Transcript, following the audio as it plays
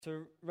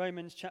To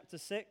Romans chapter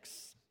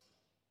 6,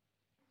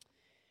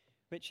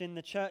 which in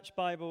the church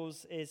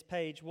Bibles is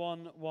page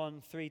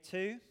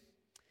 1132,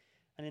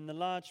 and in the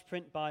large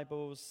print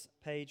Bibles,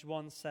 page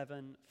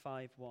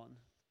 1751.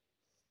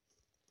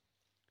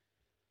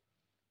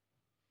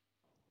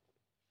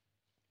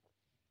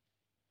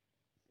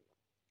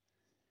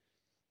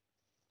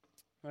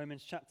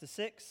 Romans chapter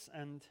 6,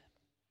 and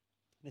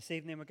this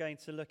evening we're going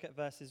to look at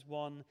verses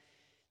 1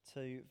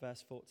 to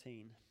verse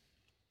 14.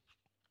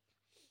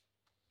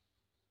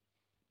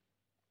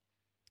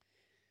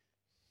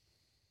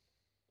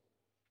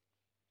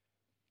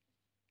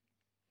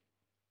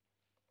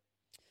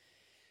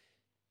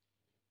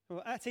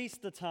 Well, at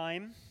Easter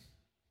time,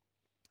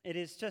 it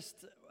is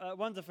just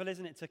wonderful,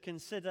 isn't it, to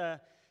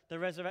consider the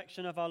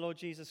resurrection of our Lord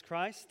Jesus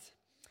Christ.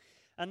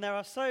 And there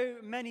are so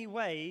many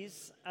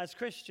ways as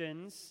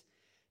Christians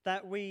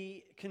that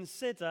we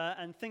consider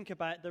and think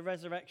about the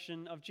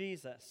resurrection of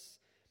Jesus.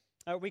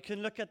 We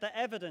can look at the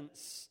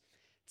evidence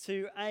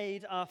to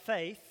aid our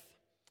faith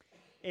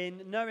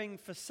in knowing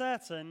for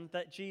certain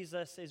that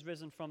Jesus is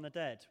risen from the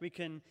dead. We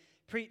can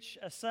preach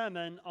a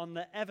sermon on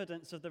the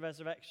evidence of the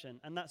resurrection,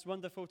 and that's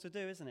wonderful to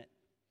do, isn't it?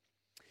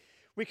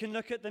 We can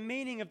look at the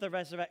meaning of the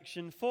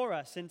resurrection for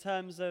us in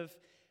terms of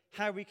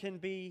how we can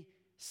be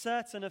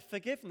certain of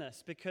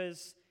forgiveness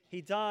because he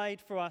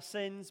died for our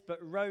sins but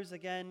rose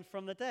again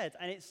from the dead.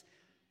 And it's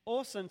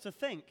awesome to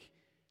think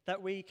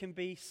that we can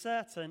be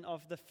certain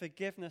of the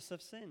forgiveness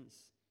of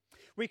sins.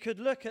 We could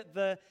look at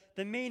the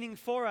meaning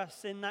for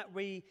us in that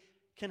we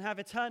can have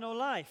eternal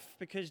life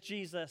because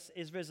Jesus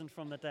is risen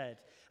from the dead.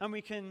 And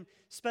we can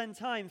spend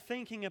time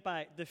thinking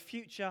about the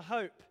future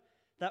hope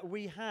that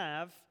we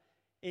have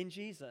in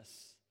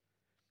Jesus.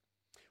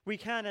 We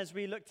can, as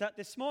we looked at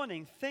this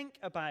morning, think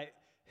about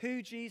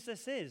who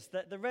Jesus is,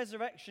 that the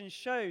resurrection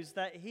shows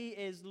that he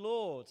is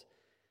Lord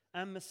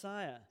and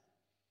Messiah.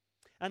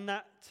 And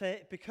that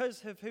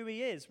because of who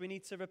he is, we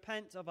need to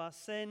repent of our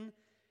sin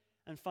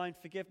and find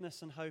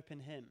forgiveness and hope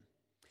in him.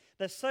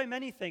 There's so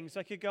many things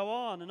I could go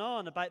on and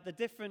on about the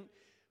different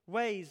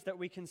ways that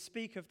we can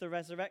speak of the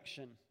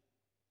resurrection.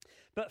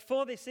 But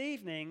for this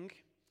evening,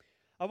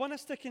 I want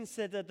us to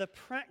consider the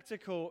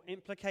practical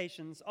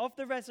implications of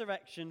the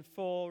resurrection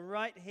for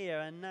right here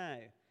and now.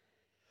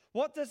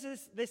 What does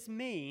this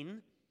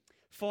mean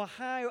for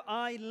how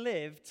I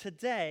live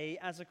today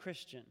as a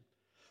Christian?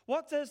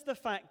 What does the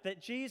fact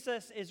that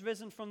Jesus is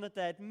risen from the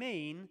dead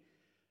mean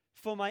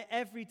for my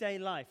everyday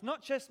life?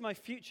 Not just my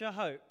future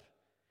hope,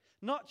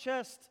 not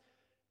just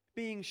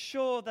being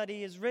sure that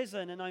he is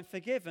risen and I'm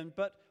forgiven,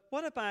 but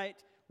what about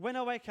when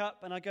I wake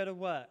up and I go to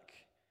work?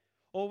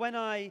 Or when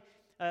I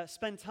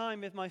spend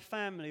time with my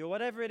family, or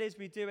whatever it is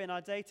we do in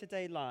our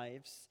day-to-day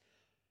lives?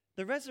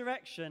 The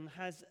resurrection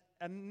has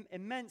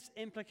immense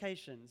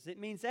implications. It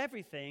means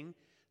everything,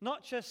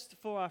 not just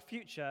for our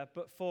future,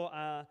 but for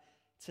our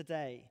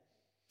today.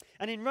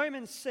 And in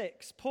Romans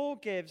 6, Paul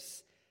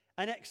gives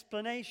an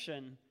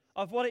explanation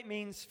of what it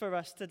means for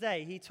us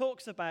today. He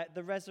talks about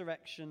the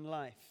resurrection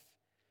life.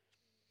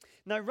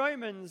 Now,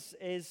 Romans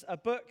is a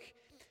book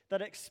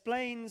that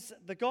explains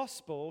the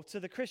gospel to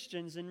the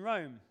Christians in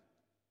Rome.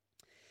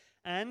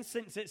 And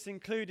since it's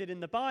included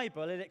in the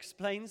Bible, it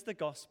explains the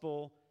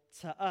gospel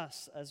to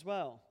us as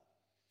well.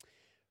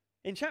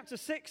 In chapter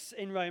 6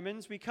 in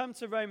Romans, we come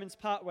to Romans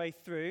partway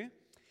through.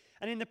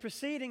 And in the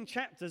preceding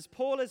chapters,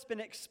 Paul has been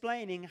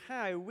explaining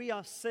how we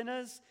are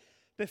sinners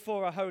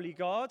before a holy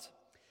God.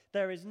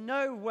 There is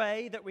no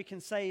way that we can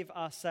save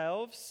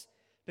ourselves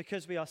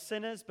because we are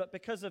sinners, but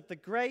because of the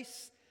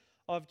grace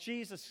of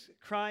Jesus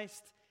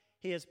Christ,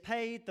 he has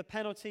paid the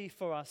penalty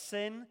for our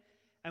sin,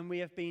 and we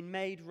have been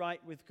made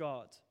right with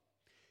God.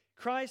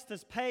 Christ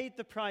has paid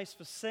the price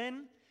for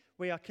sin.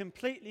 We are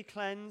completely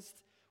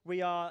cleansed.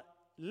 We are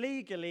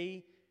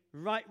legally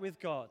right with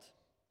God.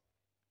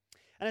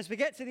 And as we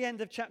get to the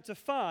end of chapter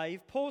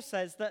 5, Paul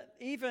says that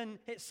even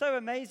it's so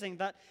amazing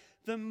that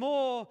the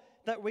more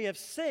that we have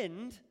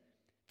sinned,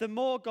 the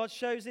more God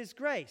shows his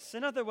grace.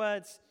 In other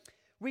words,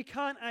 we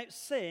can't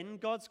out-sin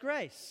God's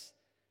grace.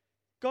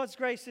 God's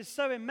grace is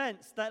so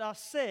immense that our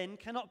sin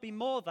cannot be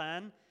more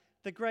than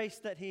the grace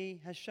that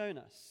he has shown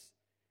us.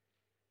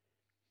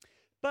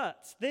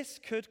 But this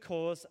could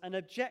cause an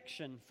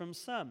objection from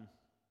some.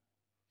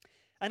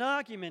 An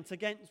argument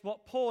against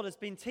what Paul has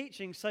been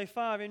teaching so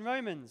far in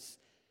Romans.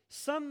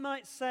 Some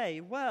might say,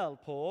 well,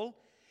 Paul,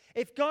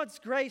 if God's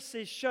grace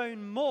is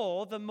shown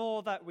more the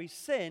more that we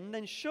sin,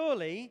 then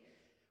surely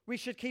we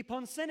should keep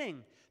on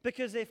sinning.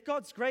 Because if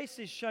God's grace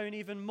is shown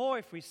even more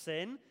if we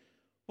sin,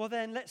 well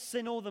then let's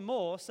sin all the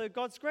more so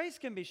God's grace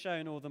can be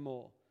shown all the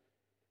more.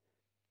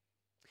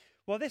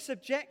 Well, this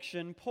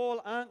objection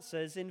Paul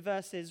answers in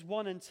verses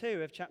 1 and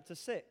 2 of chapter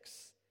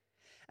 6.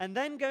 And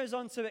then goes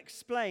on to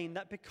explain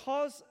that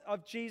because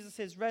of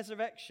Jesus'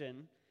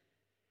 resurrection,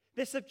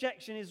 this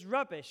objection is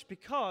rubbish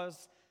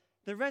because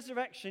the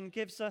resurrection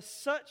gives us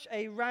such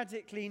a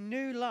radically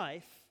new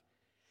life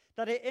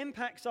that it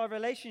impacts our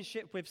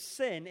relationship with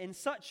sin in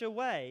such a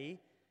way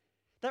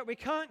that we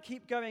can't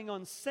keep going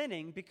on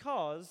sinning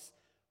because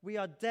we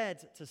are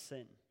dead to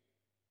sin.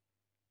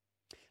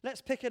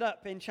 Let's pick it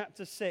up in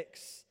chapter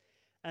 6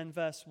 and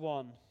verse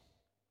 1.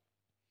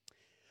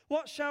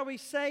 What shall we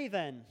say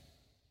then?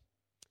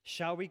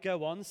 Shall we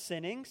go on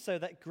sinning so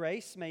that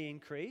grace may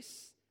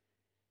increase?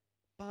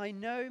 By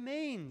no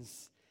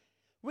means.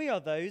 We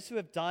are those who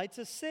have died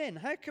to sin.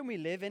 How can we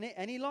live in it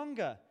any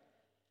longer?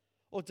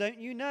 Or don't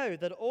you know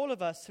that all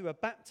of us who are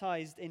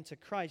baptized into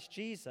Christ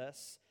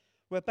Jesus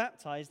were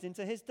baptized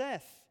into his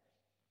death?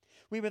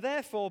 We were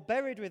therefore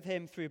buried with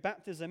him through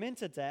baptism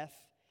into death,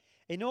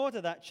 in order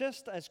that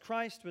just as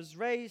Christ was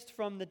raised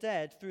from the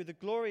dead through the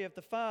glory of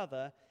the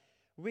Father,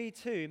 we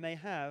too may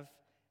have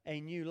a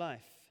new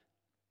life.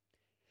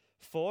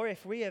 For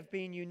if we have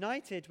been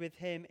united with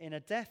him in a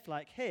death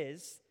like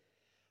his,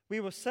 we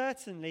will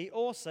certainly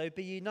also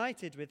be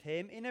united with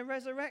him in a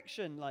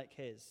resurrection like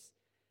his.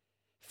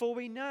 For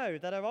we know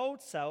that our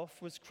old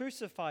self was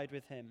crucified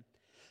with him,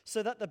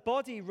 so that the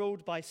body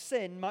ruled by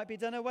sin might be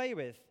done away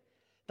with,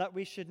 that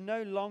we should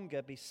no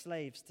longer be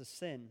slaves to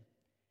sin.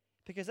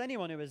 Because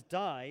anyone who has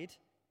died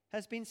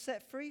has been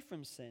set free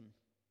from sin.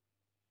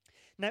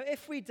 Now,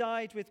 if we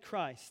died with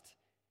Christ,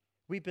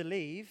 we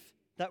believe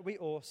that we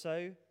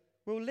also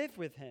will live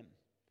with him.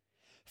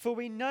 For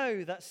we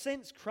know that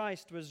since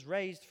Christ was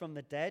raised from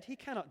the dead, he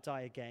cannot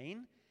die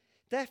again.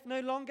 Death no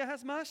longer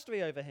has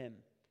mastery over him.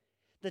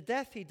 The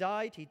death he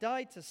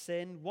died to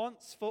sin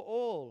once for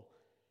all.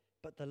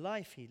 But the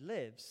life he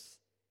lives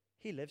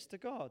to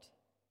God.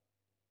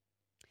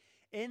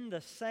 In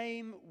the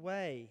same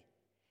way,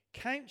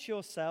 count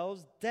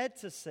yourselves dead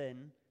to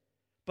sin,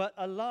 but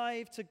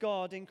alive to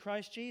God in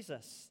Christ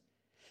Jesus.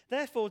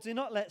 Therefore, do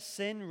not let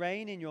sin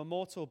reign in your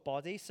mortal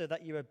body so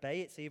that you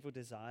obey its evil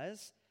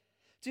desires.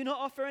 Do not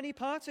offer any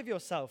part of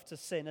yourself to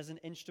sin as an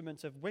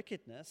instrument of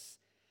wickedness,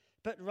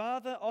 but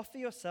rather offer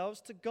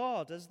yourselves to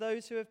God as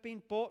those who have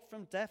been brought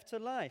from death to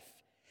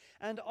life,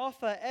 and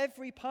offer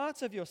every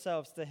part of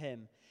yourselves to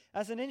him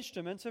as an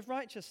instrument of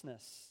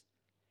righteousness.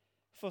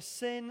 For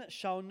sin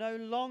shall no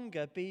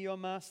longer be your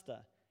master,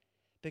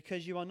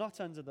 because you are not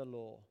under the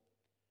law,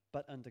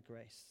 but under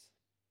grace.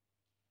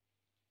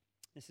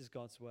 This is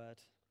God's word.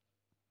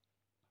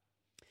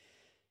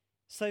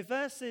 So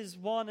verses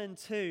 1 and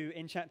 2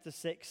 in chapter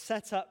 6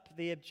 set up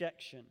the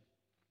objection.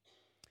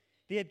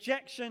 The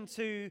objection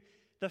to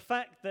the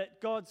fact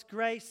that God's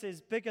grace is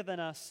bigger than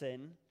our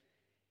sin.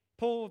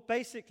 Paul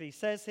basically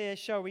says here,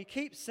 shall we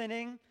keep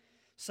sinning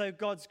so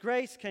God's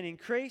grace can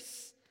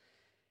increase?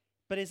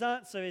 But his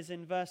answer is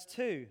in verse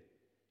 2,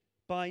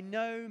 by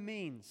no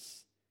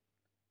means.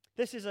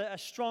 This is a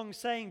strong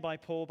saying by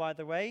Paul, by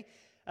the way.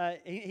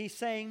 He's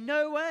saying,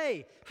 no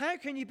way. How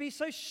can you be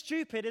so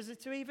stupid as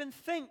to even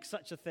think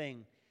such a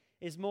thing?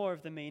 Is more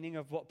of the meaning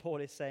of what Paul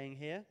is saying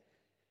here.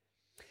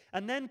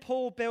 And then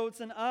Paul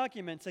builds an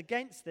argument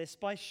against this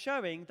by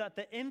showing that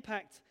the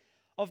impact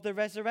of the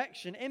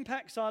resurrection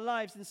impacts our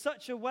lives in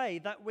such a way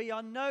that we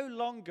are no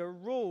longer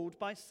ruled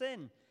by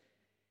sin.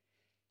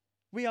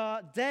 We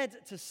are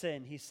dead to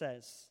sin, he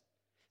says.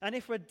 And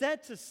if we're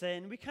dead to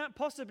sin, we can't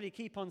possibly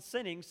keep on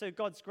sinning so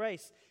God's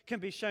grace can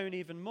be shown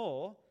even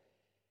more.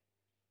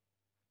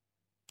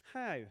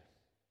 How?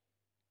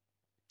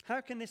 How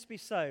can this be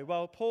so?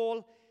 Well,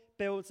 Paul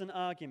builds an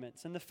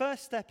argument. And the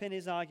first step in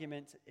his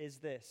argument is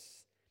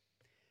this.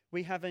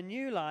 We have a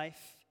new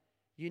life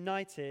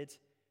united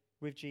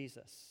with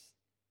Jesus.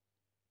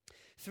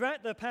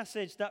 Throughout the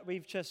passage that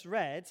we've just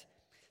read,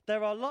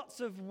 there are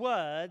lots of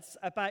words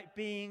about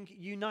being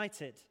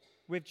united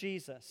with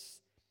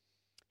Jesus.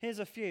 Here's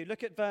a few.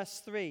 Look at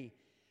verse 3.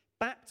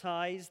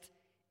 Baptized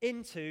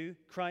into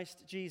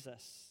Christ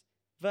Jesus.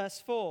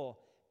 Verse 4.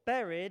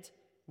 Buried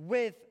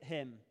with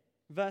him.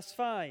 Verse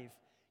 5.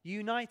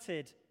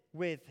 United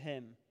with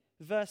him.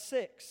 Verse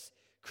 6.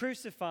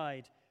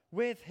 Crucified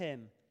with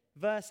him.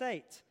 Verse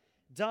 8.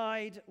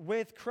 Died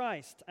with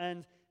Christ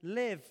and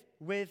live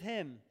with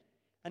him.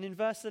 And in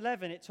verse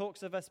 11 it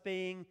talks of us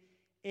being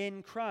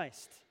in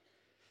Christ.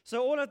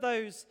 So all of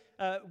those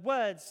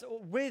words,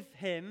 with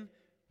him,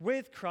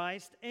 with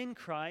Christ, in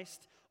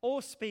Christ,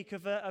 all speak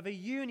of a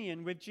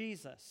union with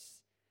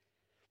Jesus.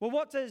 Well,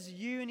 what does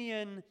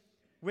union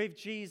with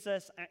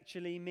Jesus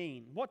actually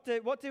mean? What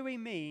do we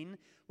mean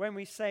when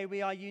we say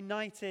we are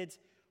united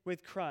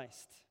with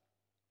Christ?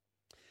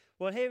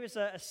 Well, here is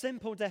a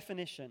simple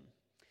definition.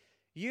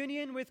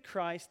 Union with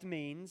Christ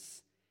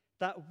means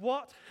that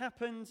what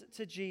happened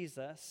to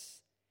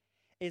Jesus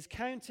is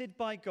counted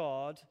by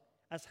God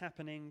as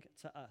happening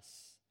to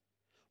us.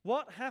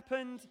 What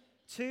happened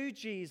to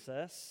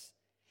Jesus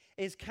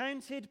is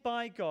counted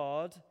by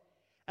God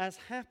as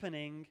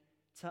happening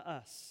to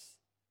us.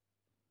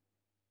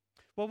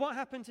 Well, what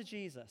happened to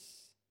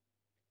Jesus?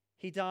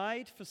 He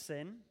died for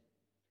sin,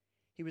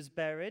 he was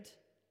buried,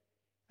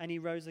 and he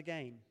rose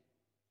again.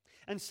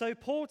 And so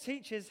Paul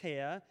teaches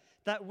here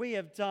that we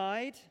have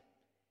died,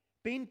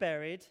 been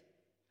buried,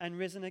 and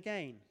risen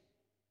again.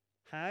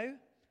 How?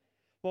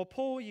 Well,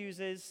 Paul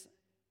uses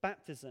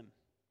baptism.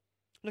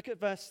 Look at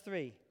verse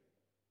 3.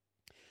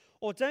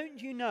 Or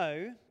don't you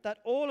know that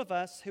all of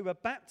us who were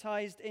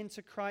baptized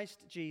into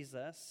Christ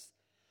Jesus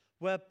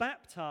were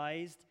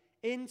baptized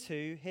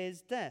into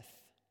his death?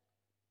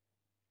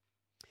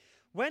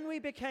 When we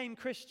became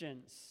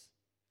Christians,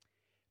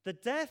 the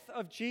death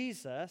of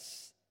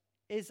Jesus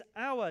is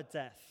our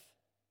death.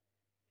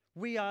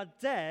 We are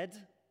dead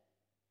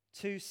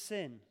to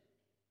sin.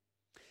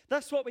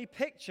 That's what we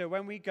picture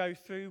when we go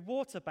through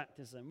water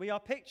baptism. We are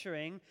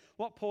picturing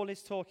what Paul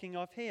is talking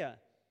of here.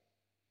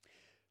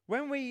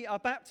 When we are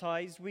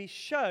baptized, we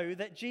show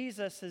that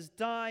Jesus has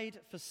died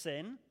for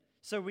sin.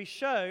 So we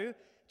show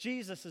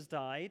Jesus has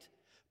died,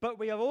 but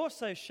we are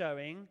also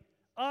showing,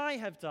 I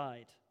have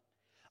died.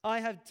 I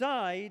have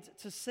died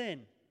to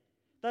sin.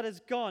 That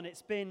is gone.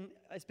 It's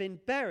been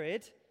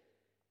buried.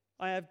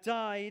 I have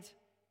died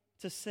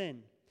to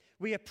sin.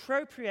 We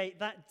appropriate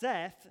that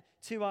death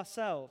to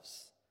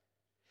ourselves.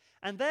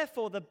 And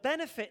therefore, the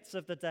benefits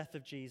of the death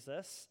of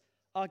Jesus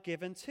are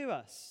given to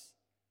us.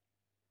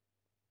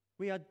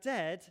 We are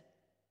dead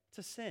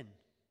to sin.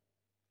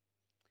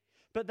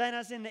 But then,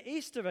 as in the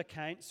Easter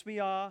accounts, we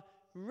are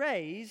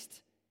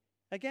raised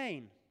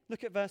again.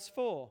 Look at verse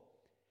 4.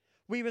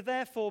 We were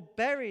therefore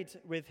buried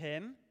with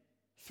him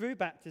through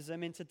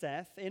baptism into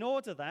death, in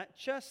order that,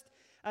 just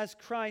as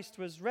Christ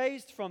was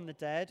raised from the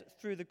dead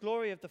through the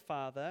glory of the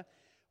Father,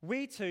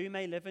 we too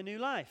may live a new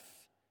life.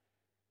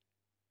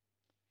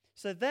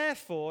 So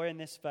therefore, in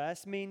this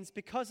verse, means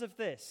because of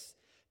this,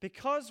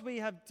 because we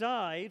have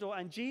died,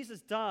 and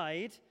Jesus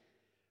died,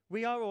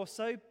 we are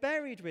also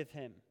buried with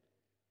him.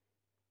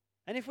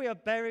 And if we are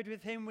buried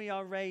with him, we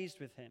are raised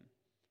with him.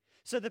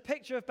 So the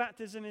picture of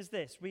baptism is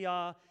this. We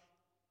are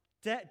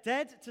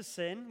dead to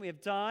sin. We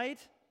have died.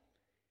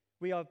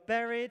 We are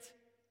buried.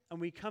 And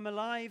we come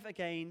alive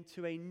again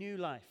to a new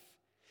life.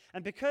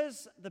 And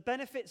because the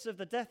benefits of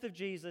the death of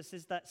Jesus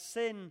is that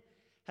sin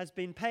has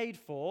been paid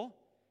for,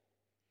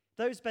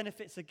 those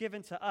benefits are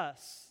given to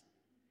us.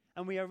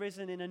 And we are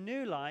risen in a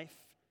new life,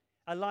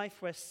 a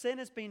life where sin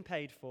has been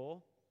paid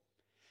for,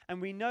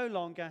 and we no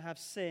longer have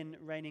sin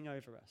reigning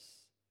over us,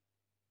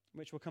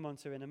 which we'll come on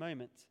to in a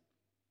moment.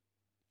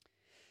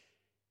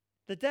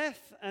 The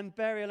death and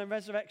burial and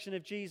resurrection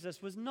of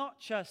Jesus was not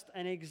just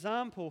an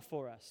example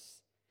for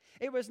us.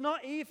 It was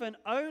not even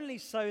only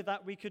so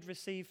that we could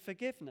receive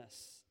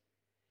forgiveness.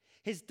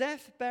 His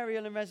death,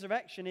 burial, and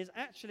resurrection is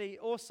actually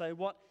also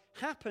what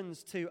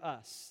happens to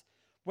us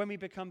when we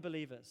become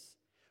believers.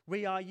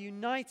 We are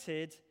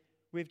united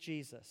with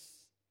Jesus.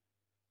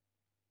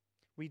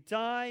 We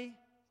die,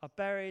 are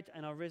buried,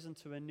 and are risen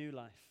to a new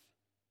life.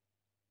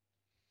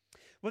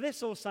 Well,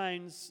 this all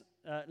sounds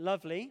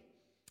lovely.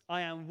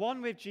 I am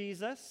one with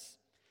Jesus.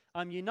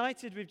 I'm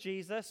united with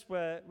Jesus,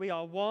 where we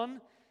are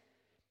one.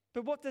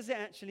 But what does it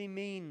actually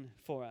mean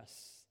for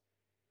us?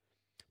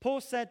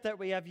 Paul said that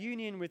we have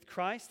union with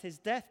Christ. His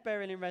death,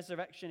 burial, and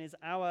resurrection is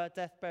our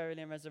death, burial,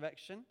 and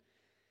resurrection.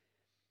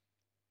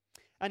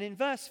 And in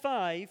verse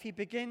 5, he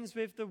begins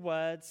with the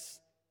words,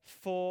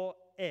 for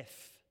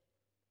if.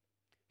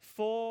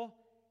 For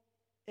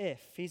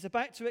if. He's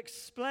about to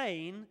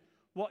explain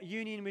what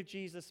union with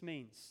Jesus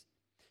means.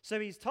 So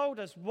he's told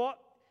us what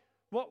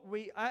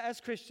we, as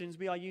Christians,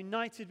 we are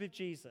united with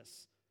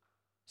Jesus.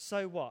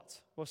 So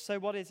what? Well, so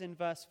what is in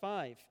verse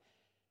 5?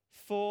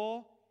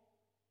 For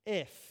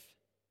if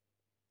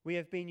we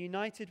have been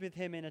united with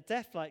him in a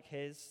death like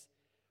his,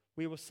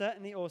 we will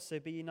certainly also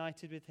be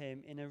united with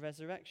him in a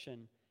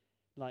resurrection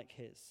like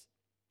his.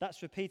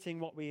 That's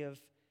repeating what we have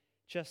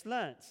just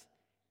learnt.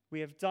 We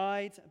have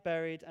died,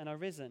 buried, and are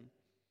risen.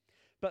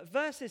 But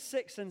verses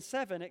 6 and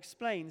 7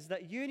 explains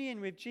that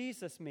union with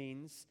Jesus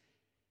means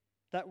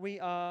that we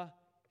are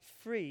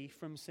free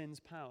from sin's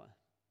power.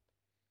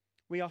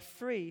 We are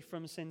free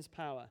from sin's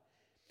power.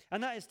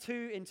 And that is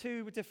in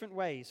two different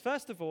ways.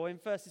 First of all, in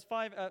verses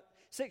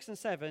 6 and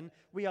 7,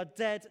 we are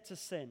dead to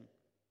sin.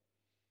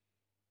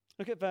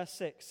 Look at verse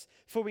 6.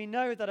 For we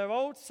know that our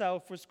old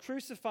self was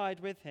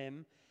crucified with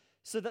him,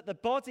 so that the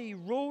body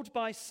ruled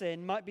by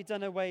sin might be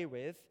done away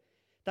with,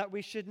 that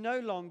we should no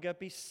longer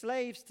be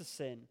slaves to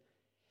sin,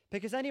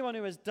 because anyone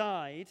who has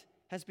died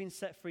has been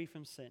set free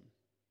from sin.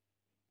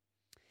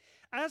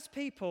 As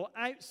people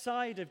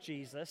outside of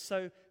Jesus,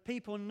 so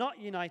people not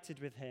united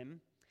with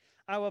him,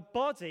 our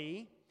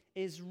body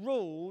is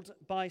ruled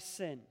by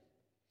sin.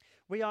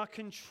 We are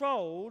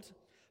controlled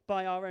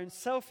by our own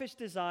selfish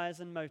desires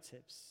and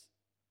motives.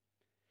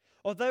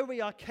 Although we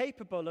are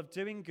capable of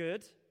doing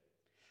good,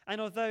 and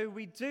although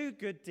we do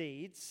good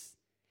deeds,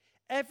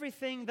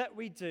 everything that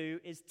we do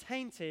is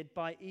tainted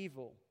by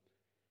evil.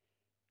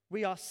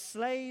 We are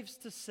slaves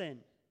to sin.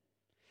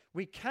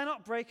 We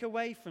cannot break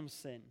away from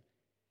sin.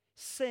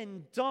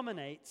 Sin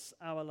dominates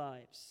our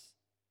lives.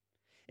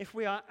 If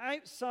we are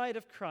outside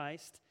of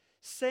Christ,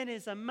 sin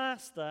is a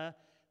master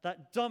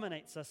that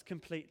dominates us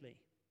completely.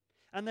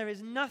 And there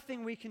is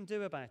nothing we can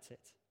do about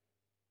it.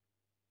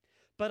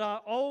 But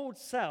our old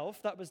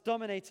self that was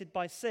dominated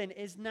by sin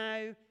is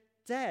now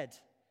dead.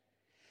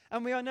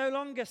 And we are no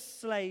longer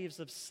slaves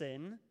of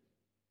sin.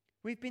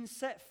 We've been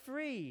set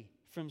free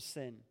from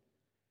sin.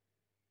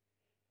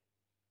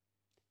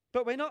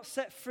 But we're not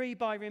set free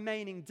by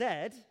remaining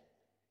dead.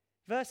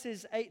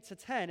 Verses 8 to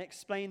 10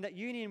 explain that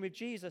union with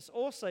Jesus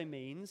also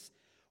means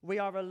we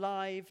are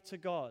alive to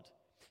God.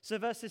 So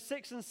verses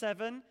 6 and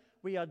 7,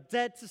 we are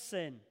dead to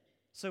sin,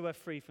 so we're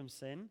free from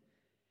sin.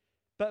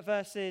 But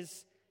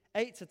verses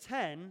 8 to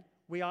 10,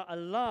 we are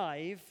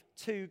alive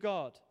to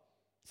God.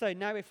 So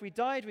now if we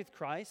died with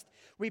Christ,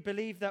 we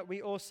believe that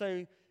we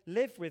also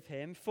live with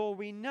him, for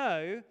we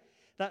know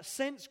that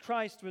since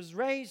Christ was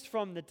raised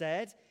from the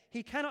dead,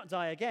 he cannot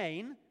die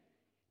again.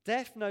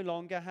 Death no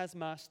longer has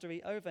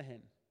mastery over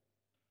him.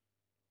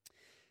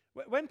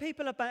 When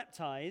people are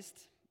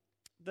baptized,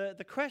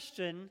 the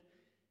question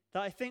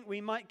that I think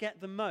we might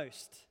get the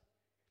most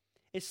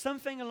is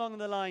something along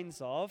the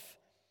lines of,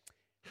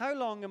 how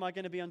long am I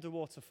going to be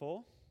underwater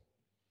for?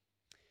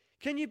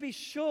 Can you be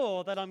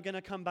sure that I'm going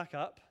to come back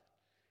up?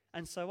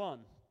 And so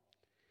on.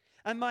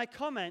 And my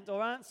comment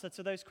or answer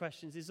to those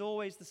questions is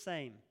always the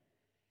same.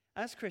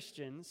 As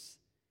Christians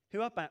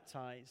who are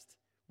baptized,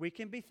 we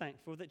can be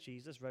thankful that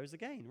Jesus rose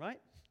again, right?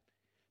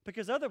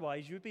 Because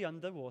otherwise you would be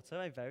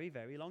underwater a very,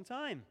 very long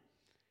time.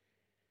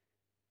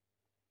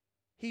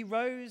 He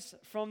rose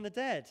from the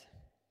dead,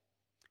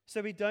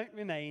 so we don't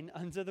remain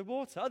under the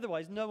water.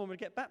 Otherwise, no one would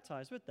get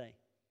baptized, would they?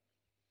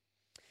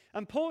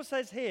 And Paul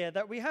says here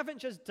that we haven't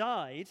just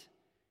died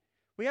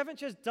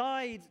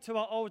to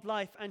our old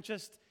life and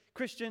just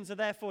Christians are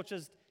therefore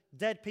just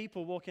dead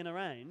people walking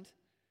around.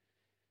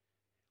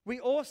 We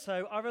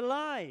also are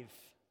alive.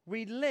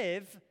 We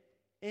live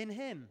in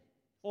him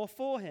or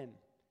for him.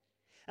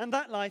 And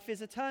that life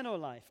is eternal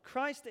life.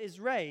 Christ is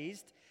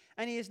raised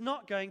and he is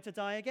not going to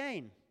die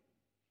again.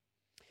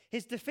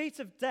 His defeat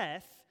of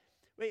death,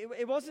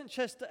 it wasn't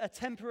just a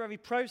temporary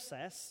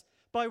process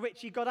by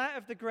which he got out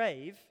of the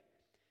grave,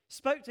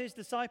 spoke to his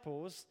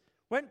disciples,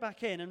 went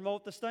back in and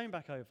rolled the stone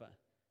back over.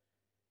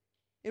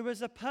 It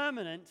was a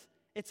permanent,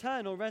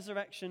 eternal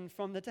resurrection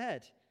from the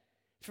dead,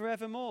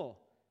 forevermore.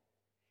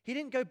 He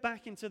didn't go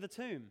back into the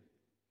tomb.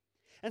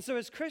 And so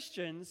as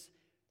Christians,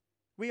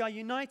 we are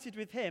united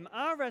with him.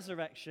 Our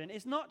resurrection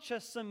is not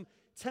just some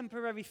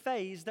temporary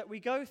phase that we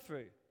go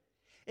through.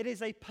 It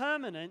is a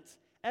permanent,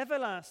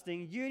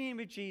 everlasting union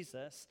with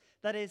Jesus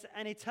that is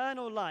an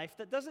eternal life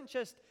that doesn't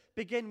just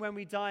begin when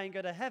we die and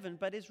go to heaven,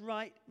 but is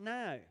right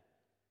now.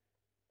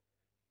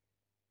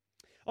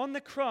 On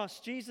the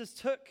cross,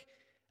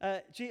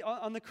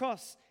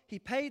 he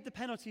paid the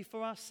penalty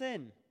for our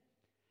sin.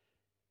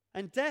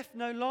 And death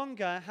no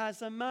longer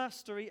has a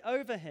mastery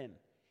over him.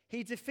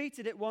 He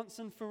defeated it once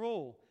and for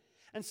all.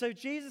 And so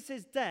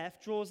Jesus' death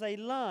draws a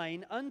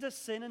line under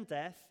sin and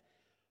death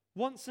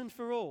once and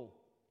for all.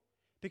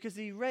 Because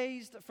he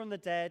raised from the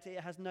dead,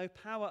 it has no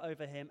power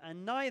over him,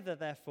 and neither,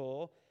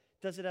 therefore,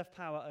 does it have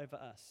power over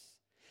us.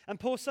 And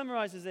Paul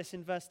summarizes this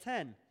in verse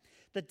 10.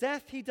 The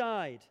death he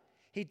died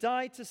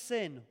to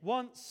sin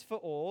once for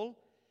all,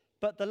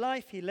 but the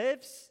life he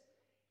lives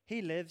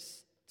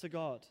to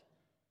God.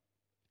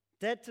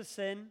 Dead to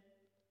sin,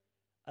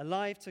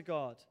 alive to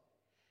God.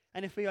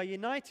 And if we are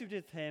united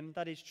with him,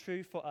 that is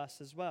true for us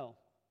as well.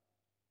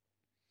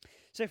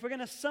 So if we're going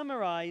to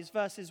summarize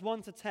verses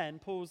 1 to 10,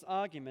 Paul's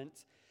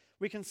argument,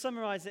 we can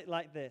summarize it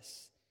like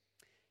this.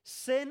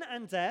 Sin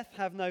and death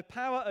have no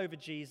power over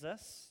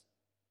Jesus.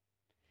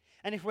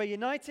 And if we're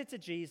united to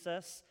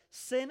Jesus,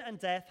 sin and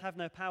death have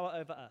no power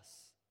over us.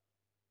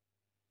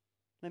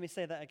 Let me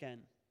say that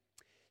again.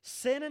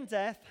 Sin and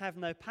death have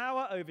no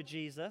power over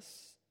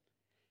Jesus.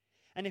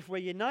 And if we're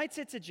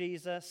united to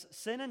Jesus,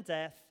 sin and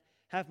death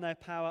have no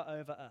power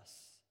over us.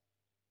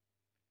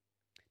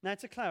 Now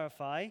to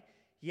clarify,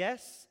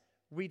 yes,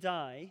 we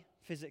die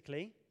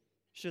physically,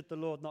 should the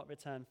Lord not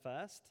return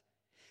first.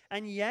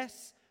 And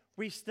yes,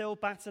 we still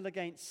battle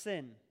against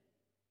sin.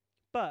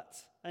 But,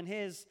 and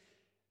here's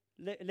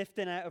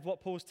lifting out of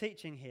what Paul's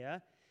teaching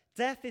here,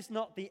 death is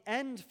not the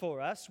end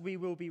for us. We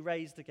will be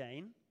raised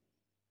again.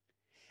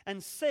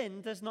 And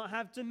sin does not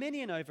have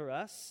dominion over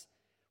us.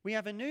 We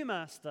have a new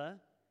master,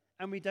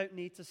 and we don't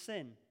need to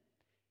sin.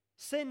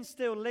 Sin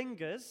still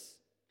lingers.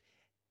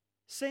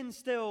 Sin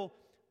still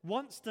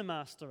wants to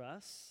master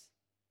us.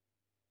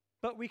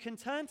 But we can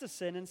turn to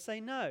sin and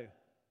say, no,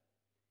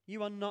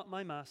 you are not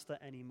my master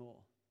anymore.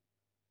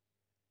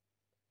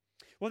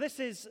 Well, this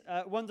is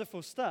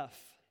wonderful stuff.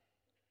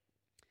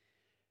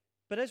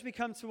 But as we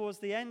come towards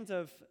the end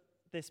of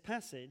this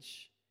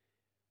passage,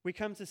 we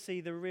come to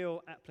see the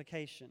real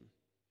application.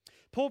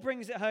 Paul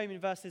brings it home in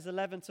verses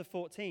 11 to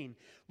 14.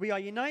 We are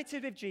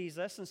united with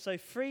Jesus and so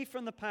free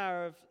from the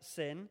power of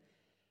sin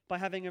by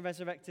having a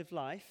resurrected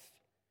life.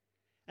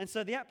 And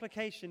so the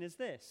application is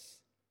this.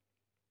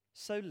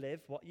 So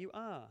live what you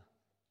are.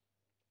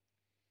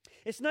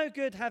 It's no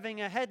good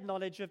having a head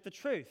knowledge of the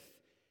truth.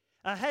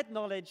 A head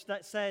knowledge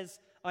that says,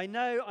 I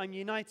know I'm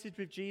united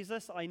with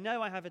Jesus. I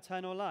know I have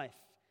eternal life.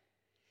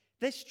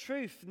 This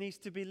truth needs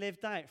to be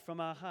lived out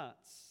from our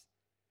hearts.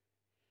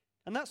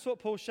 And that's what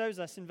Paul shows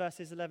us in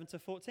verses 11 to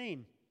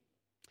 14.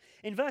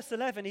 In verse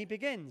 11, he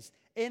begins,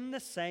 in the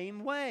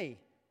same way.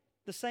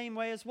 The same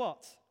way as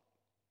what?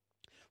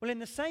 Well, in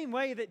the same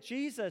way that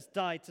Jesus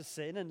died to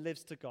sin and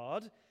lives to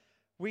God,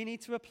 we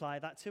need to apply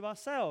that to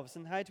ourselves.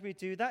 And how do we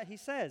do that? He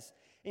says,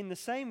 in the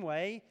same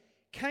way,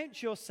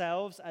 count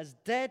yourselves as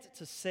dead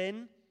to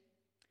sin,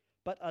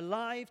 but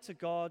alive to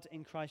God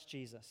in Christ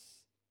Jesus.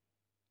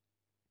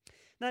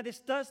 Now, this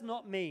does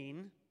not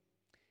mean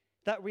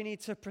that we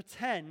need to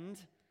pretend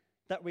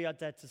that we are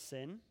dead to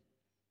sin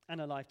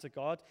and alive to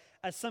God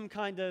as some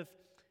kind of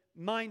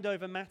mind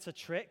over matter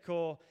trick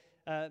or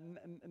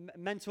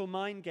mental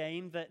mind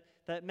game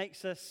that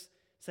makes us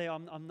say,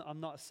 oh, I'm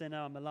not a sinner,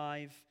 I'm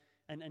alive,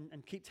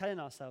 and keep telling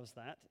ourselves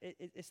that.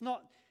 It's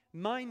not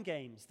mind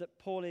games that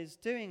Paul is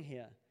doing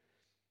here.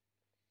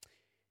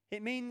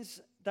 It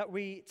means that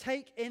we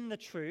take in the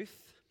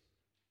truth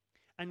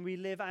and we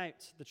live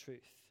out the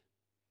truth.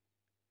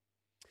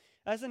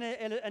 As an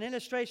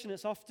illustration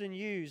that's often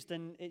used,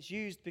 and it's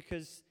used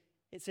because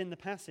it's in the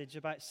passage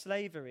about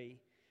slavery,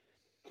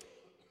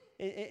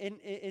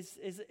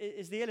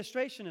 is the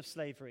illustration of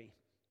slavery.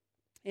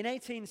 In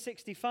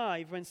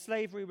 1865, when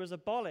slavery was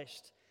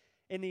abolished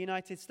in the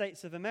United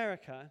States of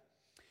America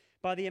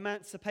by the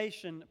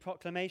Emancipation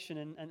Proclamation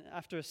and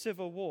after a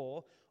civil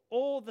war,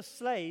 all the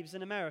slaves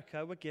in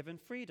America were given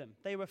freedom.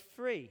 They were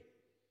free.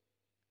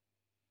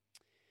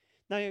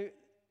 Now,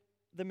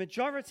 the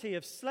majority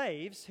of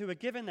slaves who were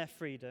given their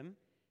freedom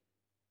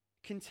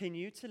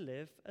continue to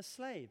live as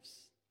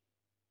slaves.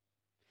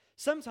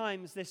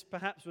 Sometimes this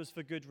perhaps was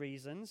for good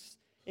reasons,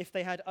 if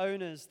they had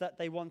owners that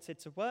they wanted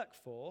to work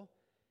for,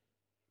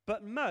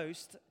 but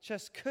most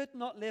just could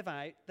not live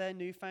out their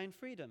newfound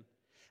freedom.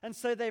 And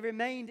so they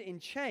remained in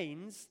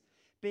chains,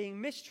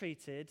 being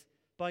mistreated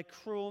by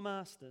cruel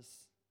masters.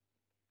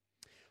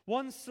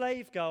 One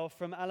slave girl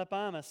from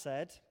Alabama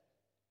said,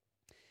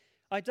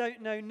 "I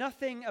don't know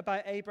nothing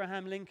about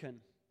Abraham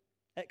Lincoln,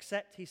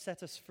 except he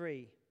set us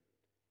free.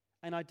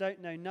 And I don't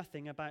know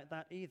nothing about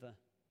that either."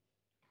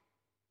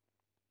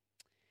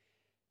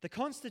 The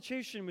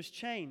Constitution was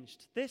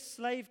changed. This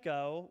slave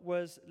girl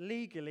was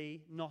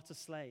legally not a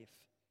slave,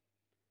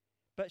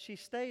 but she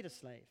stayed a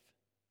slave.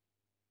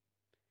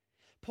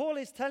 Paul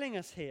is telling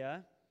us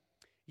here,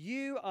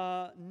 you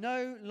are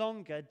no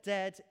longer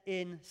dead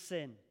in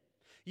sin.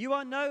 You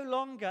are no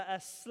longer a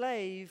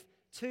slave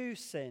to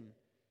sin.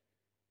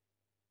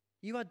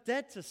 You are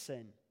dead to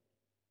sin.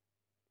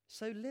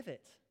 So live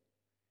it.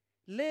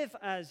 Live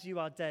as you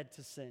are dead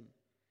to sin.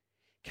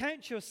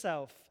 Count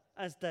yourself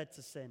as dead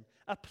to sin.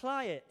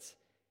 Apply it.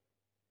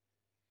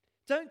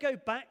 Don't go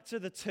back to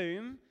the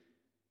tomb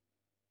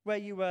where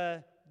you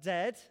were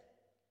dead.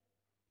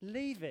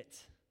 Leave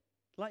it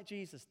like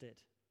Jesus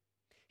did.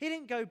 He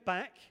didn't go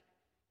back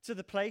to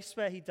the place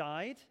where he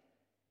died.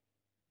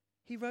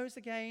 He rose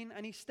again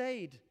and he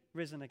stayed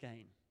risen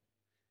again.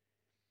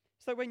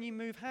 So when you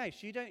move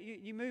house,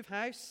 you move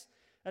house.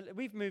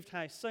 We've moved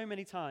house so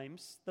many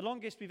times. The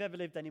longest we've ever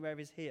lived anywhere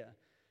is here.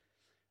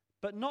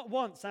 But not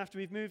once after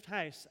we've moved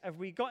house have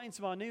we got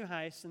into our new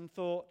house and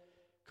thought,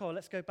 "Cool,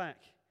 let's go back.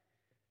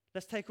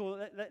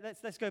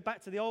 Let's go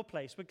back to the old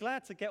place." We're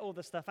glad to get all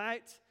the stuff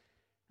out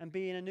and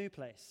be in a new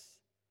place.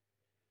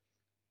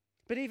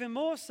 But even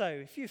more so,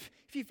 if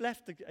you've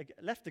left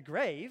a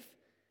grave,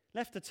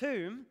 left a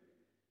tomb,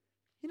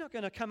 you're not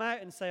going to come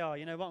out and say, "Oh,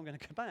 you know what? I'm going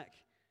to go back."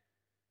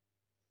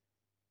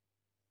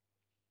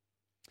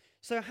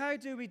 So how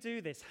do we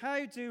do this?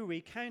 How do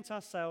we count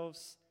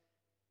ourselves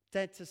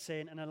dead to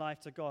sin and alive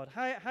to God?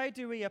 How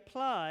do we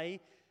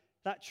apply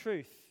that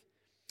truth?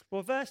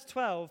 Well, verse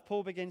 12,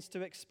 Paul begins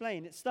to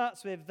explain. It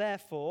starts with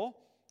 "therefore."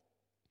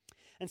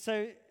 And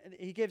so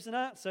he gives an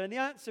answer. And the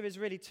answer is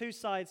really two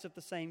sides of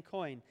the same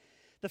coin.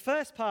 The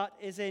first part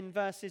is in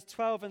verses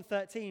 12 and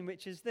 13,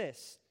 which is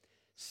this: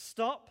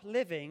 stop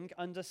living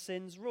under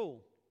sin's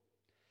rule.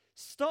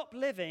 Stop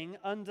living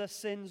under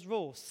sin's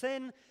rule.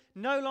 Sin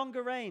no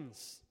longer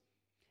reigns.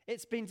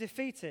 It's been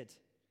defeated.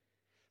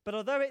 But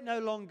although it no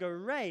longer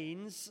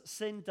reigns,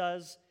 sin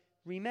does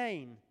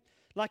remain,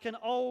 like an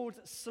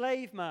old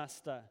slave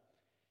master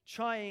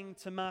trying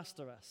to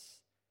master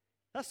us.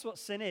 That's what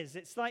sin is.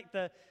 It's like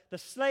the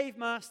slave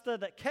master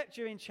that kept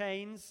you in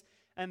chains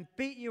and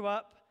beat you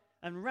up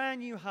and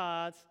ran you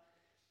hard.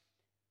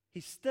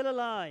 He's still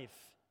alive,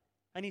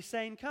 and he's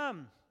saying,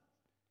 come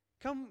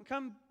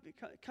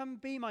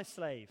be my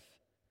slave.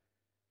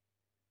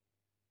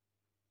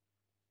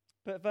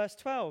 But verse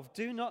 12,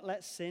 do not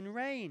let sin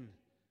reign.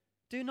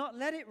 Do not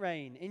let it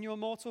reign in your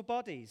mortal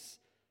bodies,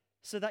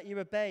 so that you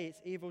obey its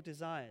evil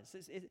desires.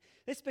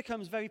 This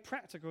becomes very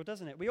practical,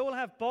 doesn't it? We all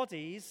have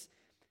bodies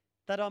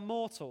that are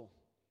mortal.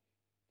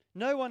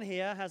 No one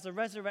here has a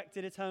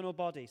resurrected eternal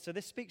body. So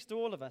this speaks to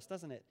all of us,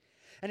 doesn't it?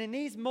 And in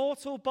these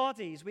mortal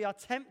bodies, we are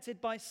tempted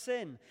by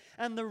sin.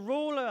 And the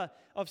ruler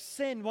of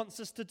sin wants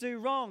us to do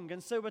wrong.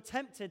 And so we're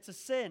tempted to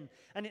sin.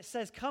 And it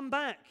says, come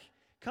back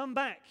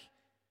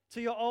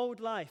to your old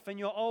life and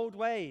your old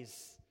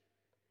ways.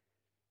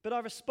 But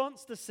our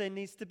response to sin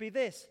needs to be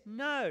this: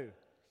 no,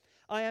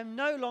 I am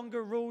no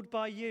longer ruled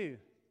by you.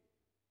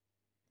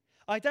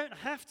 I don't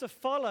have to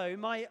follow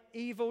my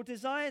evil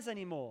desires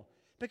anymore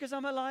because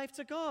I'm alive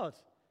to God.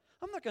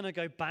 I'm not going to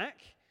go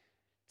back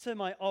to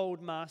my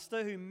old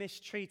master who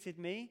mistreated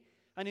me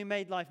and who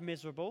made life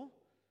miserable.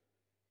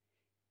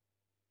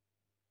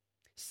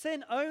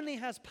 Sin only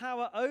has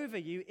power over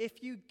you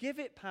if you give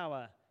it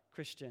power,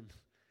 Christian.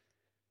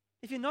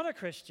 If you're not a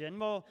Christian,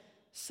 well,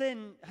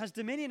 sin has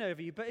dominion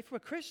over you. But if we're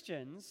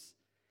Christians,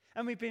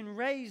 and we've been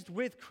raised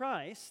with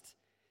Christ,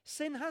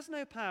 sin has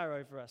no power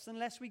over us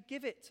unless we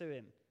give it to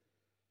him.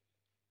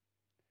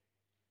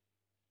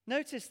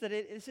 Notice that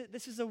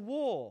this is a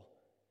war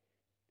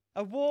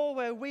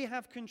where we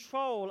have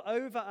control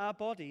over our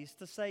bodies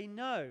to say,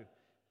 no,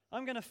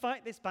 I'm going to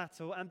fight this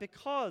battle, and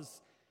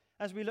because,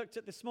 as we looked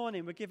at this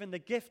morning, we're given the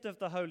gift of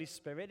the Holy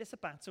Spirit, it's a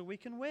battle we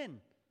can win.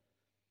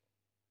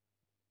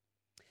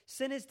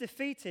 Sin is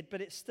defeated,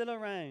 but it's still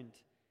around.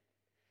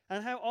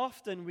 And how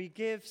often we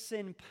give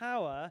sin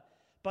power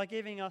by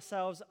giving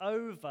ourselves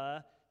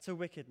over to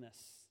wickedness.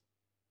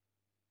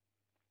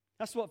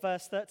 That's what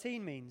verse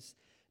 13 means.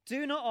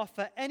 Do not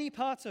offer any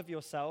part of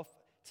yourself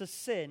to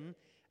sin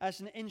as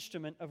an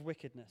instrument of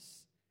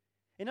wickedness.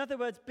 In other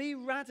words, be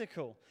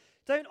radical.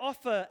 Don't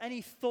offer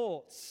any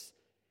thoughts,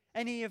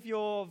 any of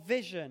your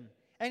vision,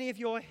 any of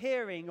your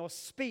hearing or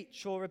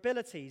speech or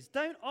abilities.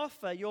 Don't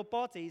offer your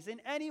bodies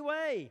in any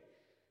way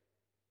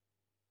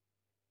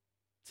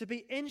to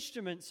be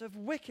instruments of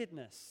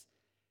wickedness,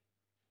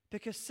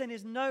 because sin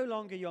is no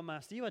longer your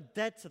master. You are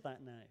dead to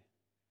that now.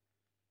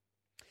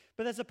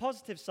 But there's a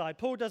positive side.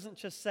 Paul doesn't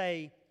just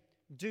say,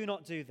 do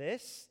not do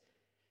this.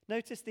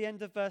 Notice the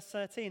end of verse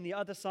 13, the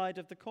other side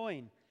of the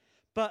coin.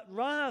 But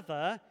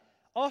rather,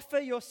 offer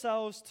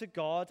yourselves to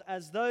God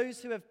as those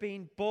who have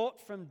been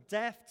bought from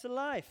death to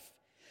life,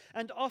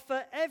 and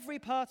offer every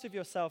part of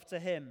yourself to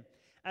him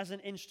as an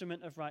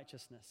instrument of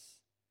righteousness.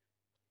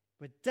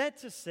 We're dead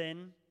to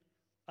sin,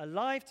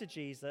 alive to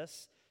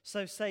Jesus,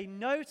 so say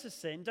no to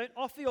sin. Don't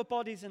offer your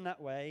bodies in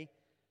that way,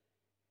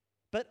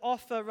 but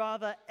offer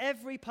rather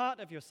every part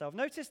of yourself.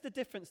 Notice the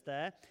difference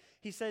there.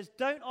 He says,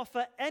 don't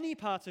offer any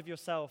part of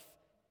yourself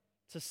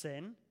to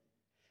sin,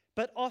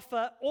 but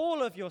offer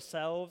all of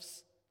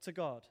yourselves to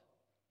God.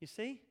 You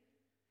see?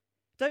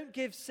 Don't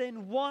give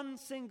sin one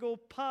single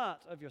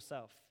part of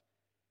yourself.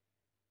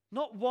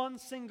 Not one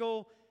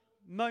single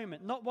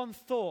moment, not one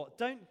thought.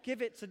 Don't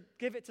give it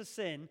to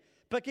sin,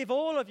 but give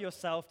all of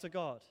yourself to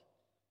God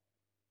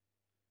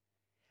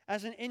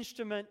as an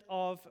instrument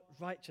of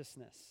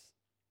righteousness.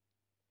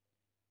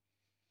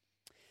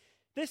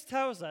 This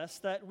tells us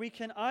that we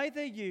can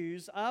either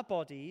use our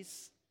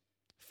bodies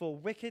for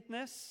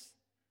wickedness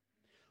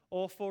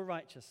or for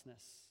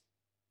righteousness.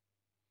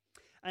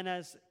 And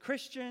as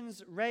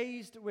Christians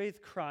raised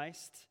with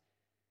Christ,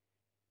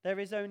 there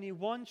is only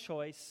one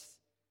choice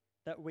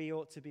that we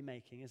ought to be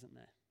making, isn't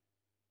there?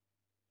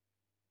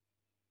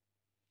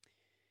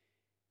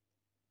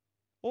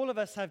 All of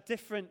us have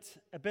different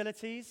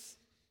abilities,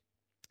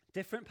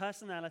 different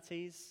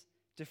personalities,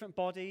 different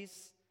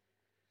bodies.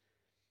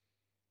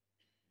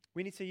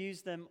 We need to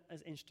use them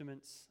as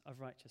instruments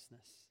of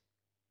righteousness.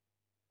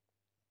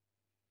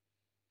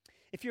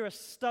 If you're a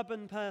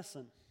stubborn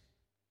person,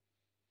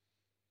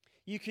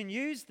 you can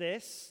use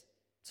this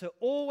to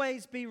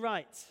always be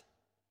right,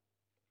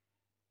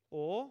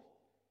 or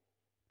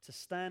to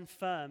stand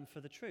firm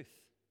for the truth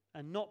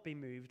and not be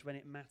moved when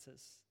it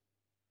matters.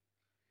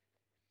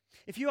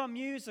 If you are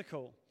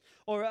musical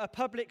or a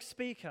public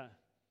speaker,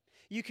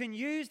 you can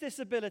use this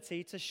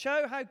ability to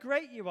show how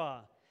great you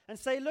are and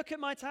say, look at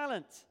my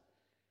talent.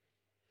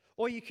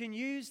 Or you can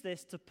use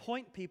this to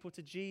point people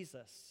to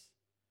Jesus.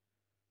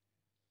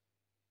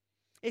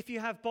 If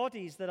you have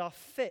bodies that are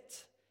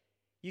fit,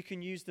 you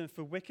can use them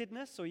for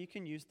wickedness, or you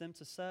can use them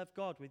to serve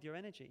God with your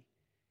energy.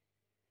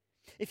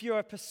 If you're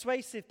a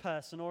persuasive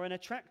person or an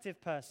attractive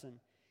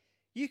person,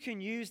 you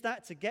can use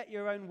that to get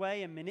your own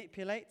way and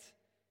manipulate,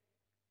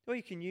 or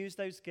you can use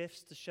those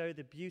gifts to show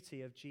the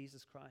beauty of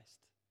Jesus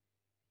Christ.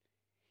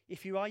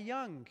 If you are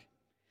young,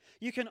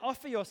 you can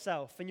offer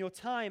yourself and your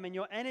time and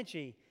your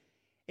energy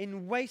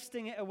in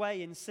wasting it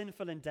away in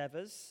sinful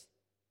endeavors,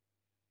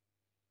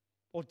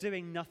 or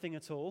doing nothing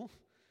at all.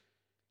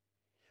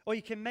 Or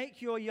you can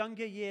make your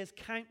younger years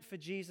count for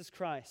Jesus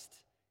Christ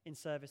in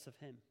service of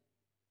him.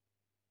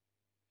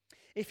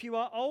 If you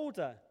are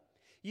older,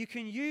 you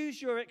can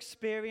use your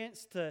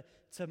experience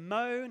to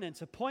moan and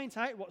to point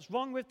out what's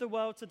wrong with the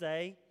world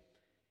today.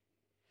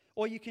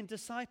 Or you can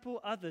disciple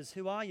others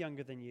who are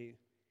younger than you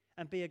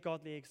and be a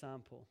godly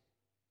example.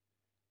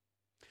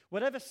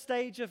 Whatever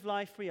stage of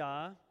life we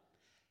are,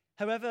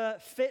 however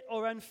fit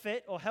or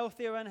unfit or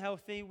healthy or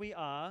unhealthy we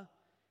are,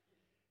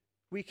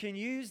 we can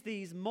use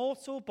these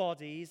mortal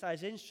bodies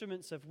as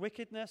instruments of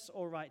wickedness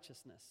or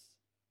righteousness.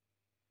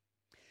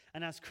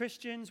 And as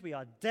Christians, we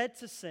are dead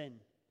to sin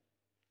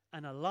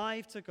and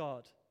alive to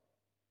God.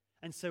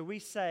 And so we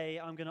say,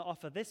 I'm going to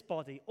offer this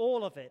body,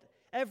 all of it,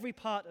 every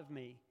part of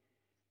me,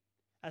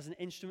 as an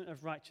instrument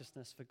of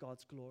righteousness for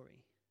God's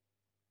glory.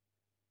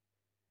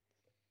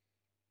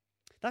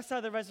 That's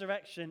how the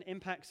resurrection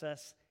impacts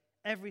us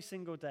every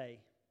single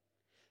day.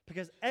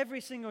 Because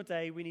every single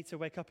day we need to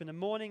wake up in the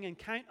morning and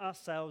count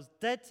ourselves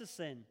dead to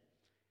sin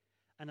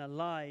and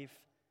alive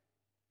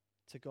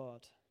to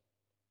God.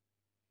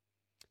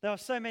 There are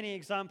so many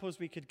examples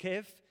we could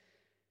give,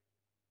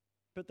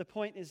 but the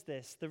point is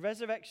this: the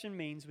resurrection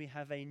means we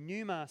have a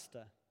new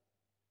master.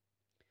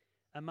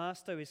 A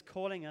master who is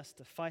calling us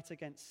to fight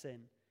against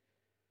sin.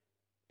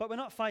 But we're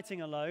not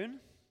fighting alone.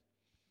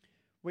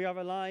 We are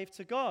alive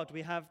to God.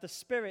 We have the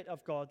Spirit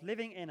of God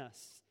living in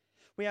us.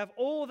 We have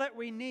all that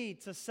we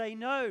need to say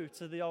no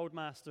to the old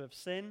master of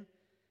sin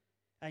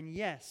and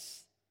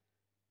yes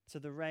to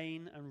the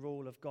reign and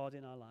rule of God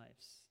in our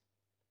lives.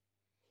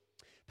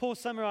 Paul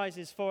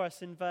summarizes for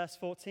us in verse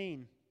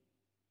 14.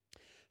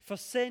 For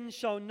sin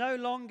shall no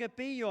longer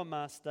be your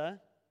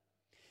master,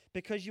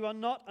 because you are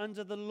not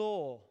under the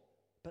law,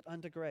 but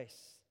under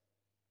grace.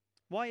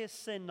 Why is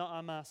sin not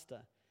our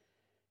master?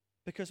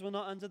 Because we're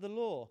not under the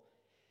law.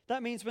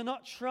 That means we're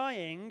not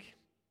trying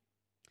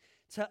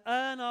to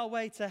earn our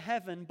way to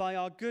heaven by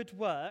our good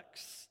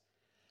works,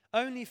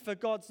 only for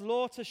God's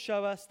law to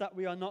show us that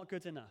we are not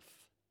good enough.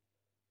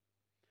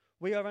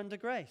 We are under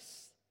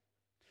grace.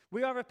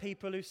 We are a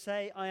people who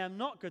say, I am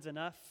not good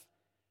enough,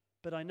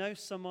 but I know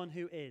someone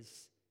who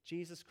is,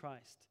 Jesus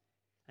Christ,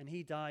 and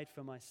he died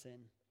for my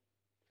sin.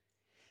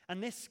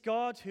 And this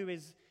God who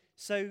is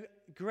so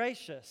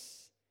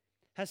gracious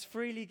has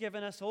freely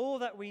given us all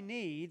that we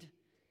need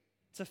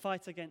to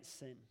fight against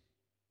sin.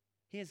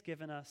 He has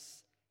given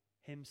us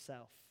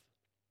himself.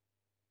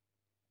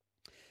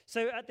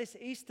 So at this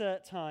Easter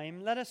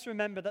time, let us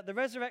remember that the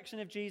resurrection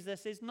of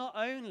Jesus is not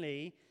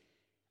only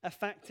a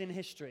fact in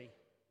history.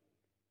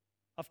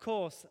 Of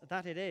course,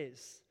 that it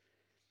is.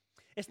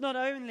 It's not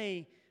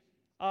only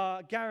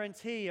our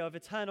guarantee of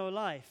eternal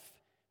life.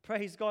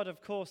 Praise God,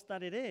 of course,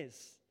 that it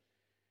is.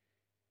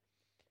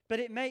 But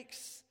it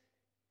makes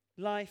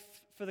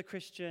life for the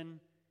Christian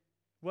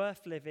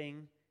worth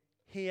living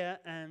here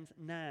and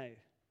now,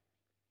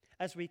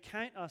 as we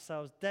count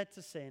ourselves dead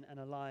to sin and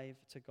alive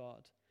to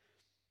God.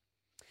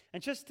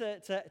 And just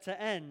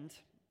to end,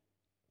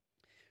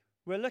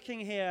 we're looking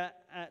here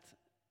at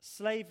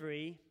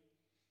slavery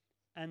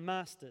and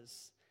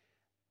masters.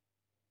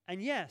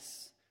 And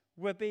yes,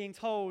 we're being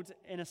told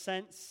in a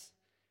sense,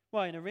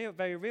 well, in a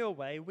very real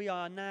way, we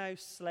are now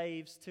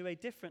slaves to a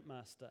different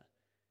master.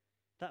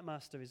 That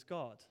master is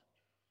God.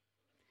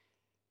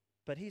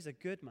 But he's a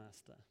good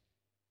master.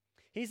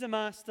 He's a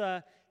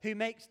master who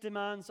makes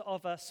demands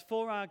of us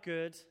for our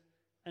good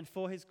and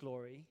for his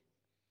glory.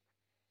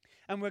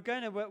 And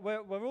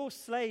we're all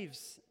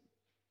slaves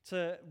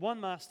to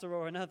one master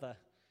or another.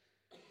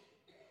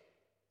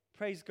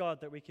 Praise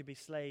God that we could be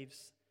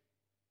slaves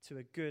to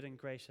a good and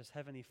gracious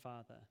Heavenly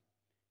Father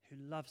who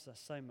loves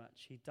us so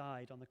much. He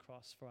died on the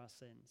cross for our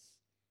sins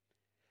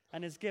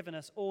and has given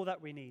us all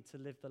that we need to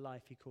live the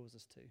life he calls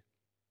us to.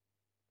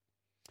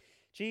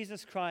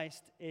 Jesus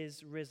Christ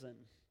is risen,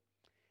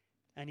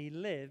 and he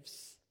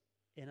lives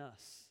in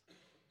us.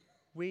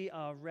 We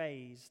are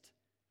raised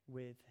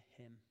with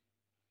him.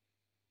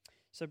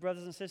 So,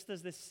 brothers and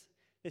sisters,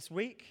 this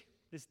week,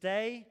 this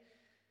day,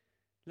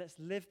 let's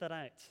live that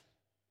out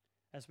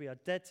as we are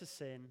dead to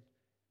sin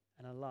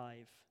and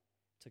alive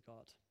to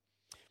God.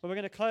 Well, we're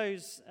going to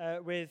close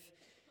with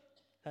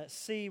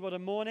See What a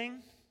Morning.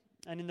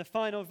 And in the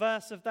final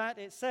verse of that,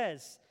 it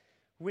says,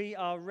 we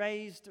are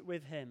raised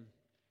with him.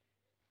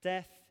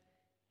 Death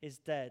is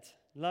dead.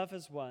 Love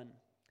has won.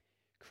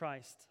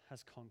 Christ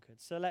has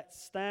conquered. So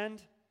let's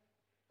stand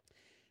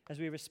as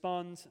we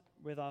respond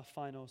with our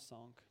final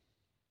song.